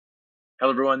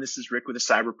Hello, everyone. This is Rick with the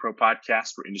Cyber Pro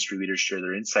podcast where industry leaders share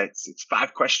their insights. It's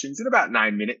 5 questions in about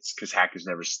 9 minutes because hackers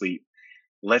never sleep.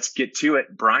 Let's get to it.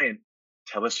 Bryan,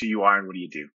 tell us who you are and what do you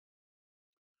do?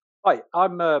 Hi,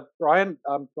 I'm Bryan.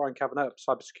 I'm Bryan Kavanagh,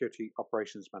 cybersecurity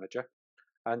operations manager,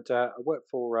 and I work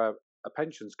for a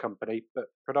pensions company, but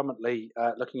predominantly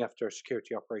looking after a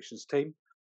security operations team,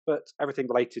 but everything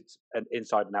related and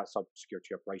inside and outside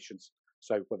security operations.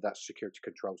 So whether that's security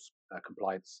controls,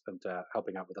 compliance, and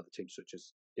helping out with other teams such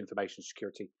as information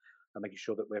security, and making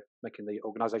sure that we're making the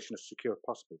organisation as secure as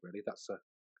possible. Really, that's a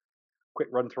quick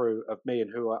run through of me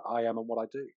and who I am and what I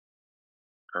do.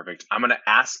 Perfect. I'm going to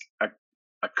ask a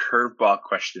curveball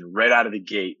question right out of the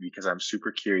gate because I'm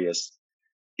super curious.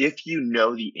 If you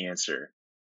know the answer,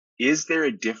 is there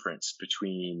a difference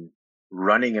between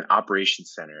running an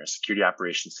operations center, a security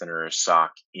operations center, or a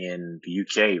SOC in the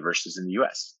UK versus in the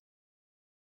US?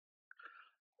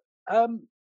 Um,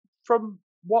 from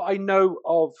what I know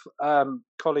of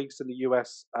colleagues in the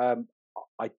US,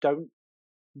 I don't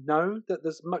know that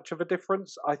there's much of a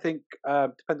difference. I think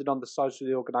depending on the size of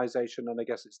the organization, and I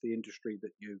guess it's the industry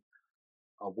that you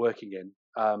are working in,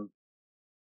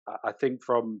 I think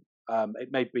from it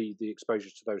may be the exposure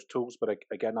to those tools, but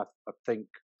again, I think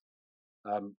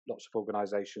lots of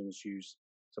organizations use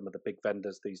some of the big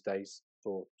vendors these days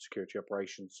for security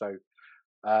operations. So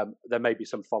there may be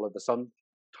some follow the sun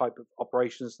type of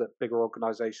operations that bigger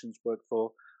organizations work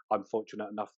for. I'm fortunate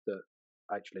enough that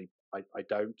actually I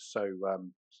don't. So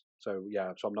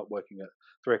yeah, so I'm not working at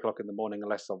 3 o'clock in the morning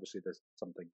unless obviously there's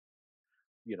something,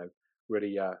 you know,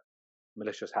 really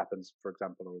malicious happens, for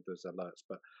example, or there's alerts.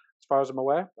 But as far as I'm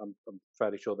aware, I'm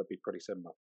fairly sure they'd be pretty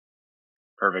similar.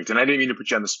 Perfect. And I didn't mean to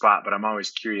put you on the spot, but I'm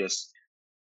always curious.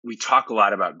 We talk a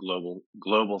lot about global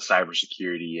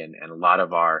cybersecurity, and a lot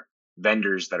of our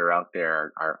vendors that are out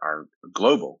there are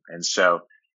global. And so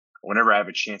whenever I have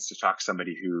a chance to talk to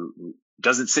somebody who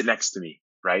doesn't sit next to me,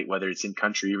 right, whether it's in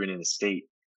country, even in the state,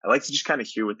 I like to just kind of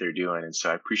hear what they're doing. And so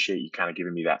I appreciate you kind of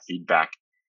giving me that feedback.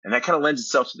 And that kind of lends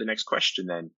itself to the next question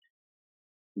then.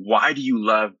 Why do you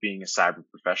love being a cyber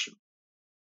professional?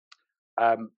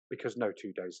 Because no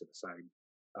 2 days are the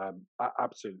same. I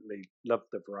absolutely love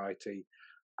the variety,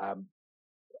 um,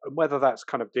 and whether that's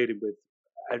kind of dealing with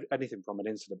anything from an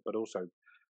incident, but also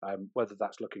whether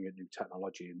that's looking at new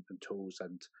technology and tools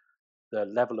and the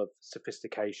level of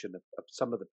sophistication of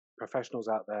some of the professionals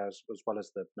out there, as well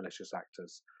as the malicious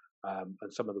actors,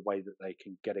 and some of the way that they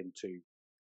can get into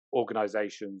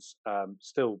organizations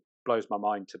still blows my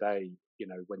mind today. You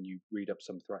know, when you read up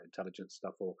some threat intelligence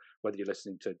stuff, or whether you're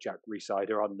listening to Jack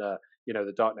Resider on the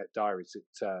Darknet Diaries,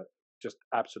 it just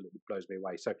absolutely blows me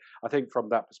away. So I think from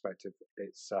that perspective,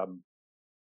 it's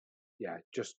yeah,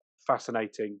 just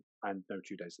fascinating, and no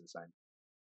 2 days are the same.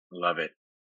 Love it.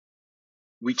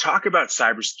 We talk about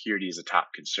cybersecurity as a top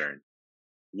concern.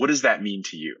 What does that mean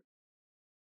to you?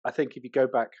 I think if you go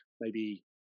back maybe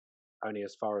only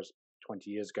as far as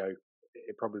 20 years ago,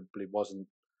 it probably wasn't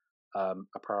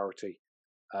a priority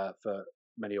for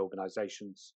many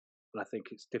organizations. And I think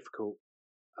it's difficult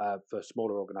for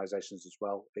smaller organizations as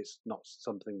well. It's not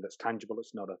something that's tangible.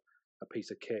 It's not a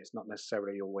piece of kit. It's not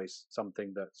necessarily always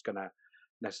something that's going to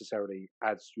necessarily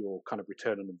adds your kind of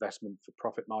return on investment for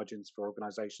profit margins for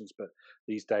organizations. But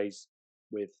these days,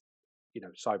 with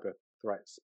cyber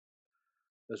threats,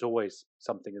 there's always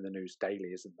something in the news daily,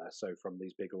 isn't there? So from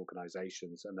these big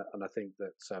organizations, and I think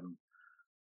that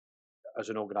as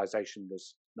an organization,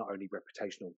 there's not only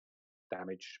reputational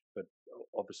damage, but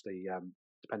obviously,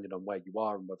 depending on where you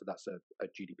are and whether that's a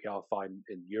GDPR fine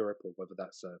in Europe or whether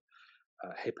that's a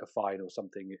HIPAA fine or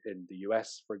something in the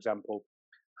US, for example,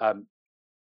 um,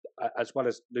 as well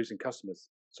as losing customers.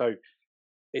 So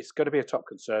it's going to be a top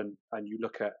concern. And you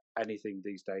look at anything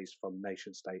these days from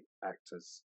nation state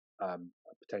actors,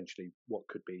 potentially what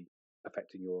could be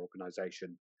affecting your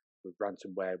organization with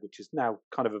ransomware, which has now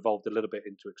kind of evolved a little bit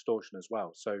into extortion as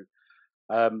well. So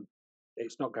um,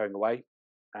 it's not going away,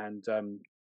 and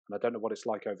I don't know what it's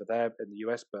like over there in the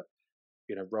US, but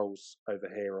roles over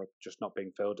here are just not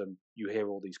being filled, and you hear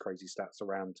all these crazy stats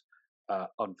around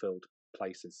unfilled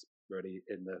places really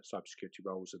in the cybersecurity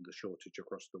roles and the shortage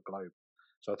across the globe.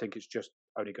 So I think it's just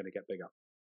only going to get bigger.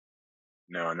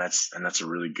 No, and that's a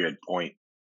really good point.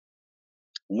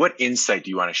 What insight do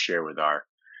you want to share with our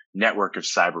network of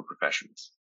cyber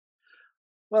professionals?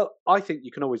 Well, I think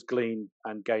you can always glean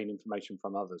and gain information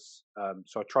from others.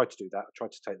 So I try to do that. I try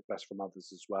to take the best from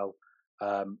others as well.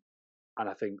 Um, and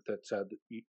I think that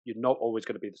you're not always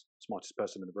going to be the smartest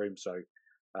person in the room. So,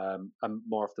 and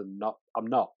more often than not, I'm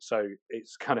not. So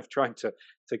it's kind of trying to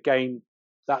gain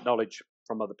that knowledge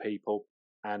from other people.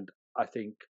 And I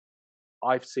think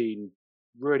I've seen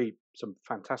really some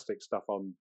fantastic stuff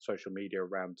on social media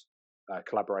around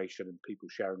collaboration and people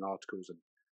sharing articles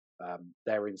and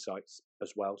their insights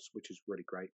as well, which is really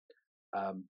great.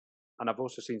 Um, and I've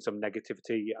also seen some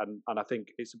negativity, and I think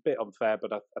it's a bit unfair,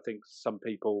 but I think some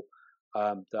people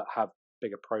that have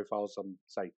bigger profiles on,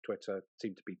 say, Twitter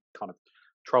seem to be kind of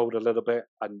trolled a little bit,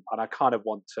 and I kind of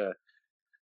want to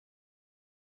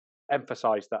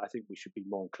emphasize that I think we should be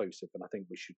more inclusive, and I think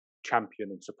we should champion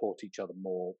and support each other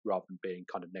more rather than being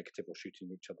kind of negative or shooting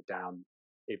each other down.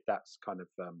 If that's kind of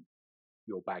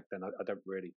your bag, then I don't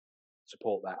really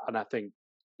support that. And I think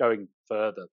going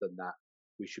further than that,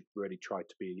 we should really try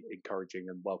to be encouraging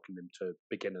and welcoming to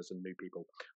beginners and new people.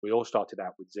 We all started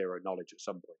out with zero knowledge at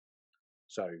some point.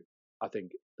 So I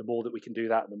think the more that we can do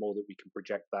that and the more that we can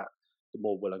project that, the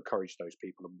more we'll encourage those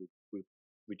people and we'll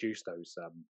reduce those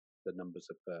the numbers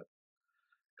of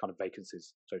kind of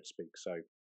vacancies, so to speak. So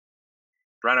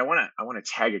Brian, I want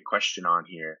to tag a question on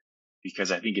here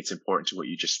because I think it's important to what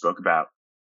you just spoke about.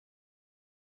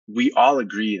 We all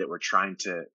agree that we're trying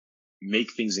to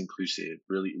make things inclusive,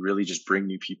 really just bring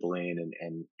new people in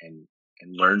and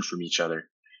learn from each other.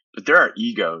 But there are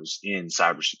egos in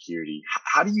cybersecurity.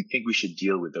 How do you think we should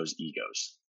deal with those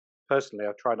egos? personally,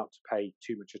 I try not to pay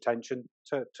too much attention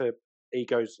to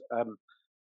egos,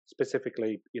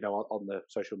 specifically, on the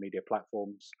social media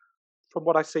platforms. From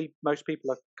what I see, most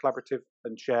people are collaborative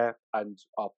and share and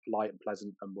are polite and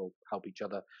pleasant and will help each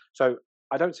other. So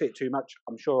I don't see it too much.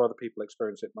 I'm sure other people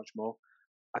experience it much more.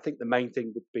 I think the main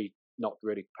thing would be not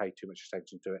really pay too much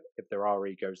attention to it. If there are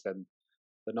egos, then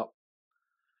they're not.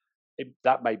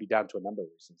 That may be down to a number of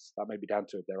reasons. That may be down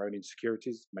to their own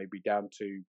insecurities, maybe down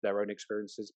to their own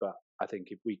experiences. But I think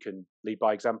if we can lead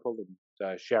by example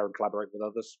and share and collaborate with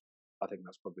others, I think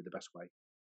that's probably the best way.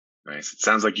 Nice. It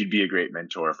sounds like you'd be a great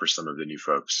mentor for some of the new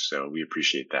folks. So we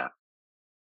appreciate that.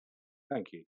 Thank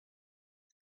you.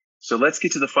 So let's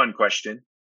get to the fun question.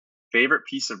 Favorite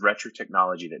piece of retro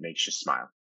technology that makes you smile?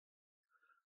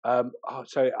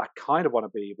 So I kind of want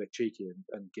to be a bit cheeky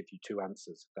and give you two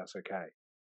answers, if that's okay.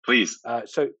 Please.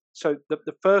 So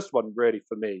the first one really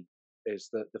for me is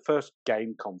that the first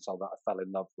game console that I fell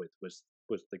in love with was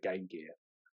the Game Gear,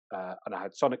 and I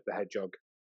had Sonic the Hedgehog,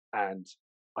 and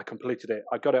I completed it.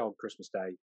 I got it on Christmas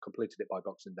Day, completed it by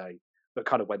Boxing Day, but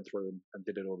kind of went through and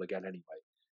did it all again anyway.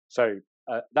 So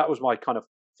that was my kind of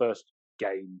first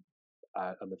game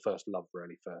and the first love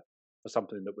really for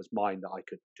something that was mine that I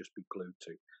could just be glued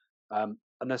to.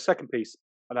 And the second piece,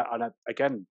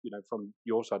 again, from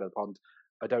your side of the pond,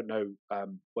 I don't know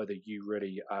whether you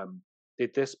really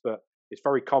did this, but it's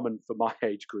very common for my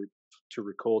age group to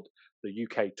record the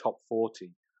UK top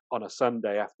 40 on a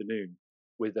Sunday afternoon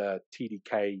with a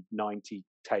TDK 90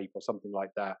 tape or something like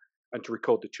that, and to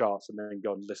record the charts and then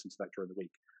go and listen to that during the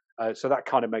week. So that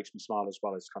kind of makes me smile as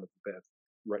well as kind of a bit of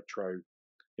retro.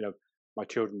 You know, my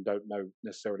children don't know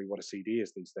necessarily what a CD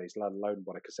is these days, let alone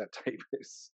what a cassette tape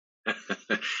is.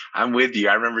 I'm with you.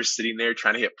 I remember sitting there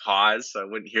trying to hit pause so I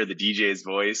wouldn't hear the DJ's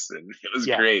voice, and it was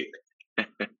Yeah. great.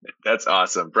 That's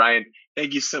awesome. Brian,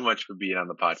 thank you so much for being on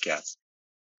the podcast.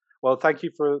 Well, thank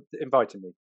you for inviting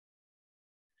me.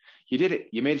 You did it.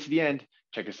 You made it to the end.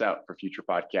 Check us out for future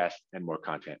podcasts and more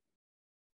content.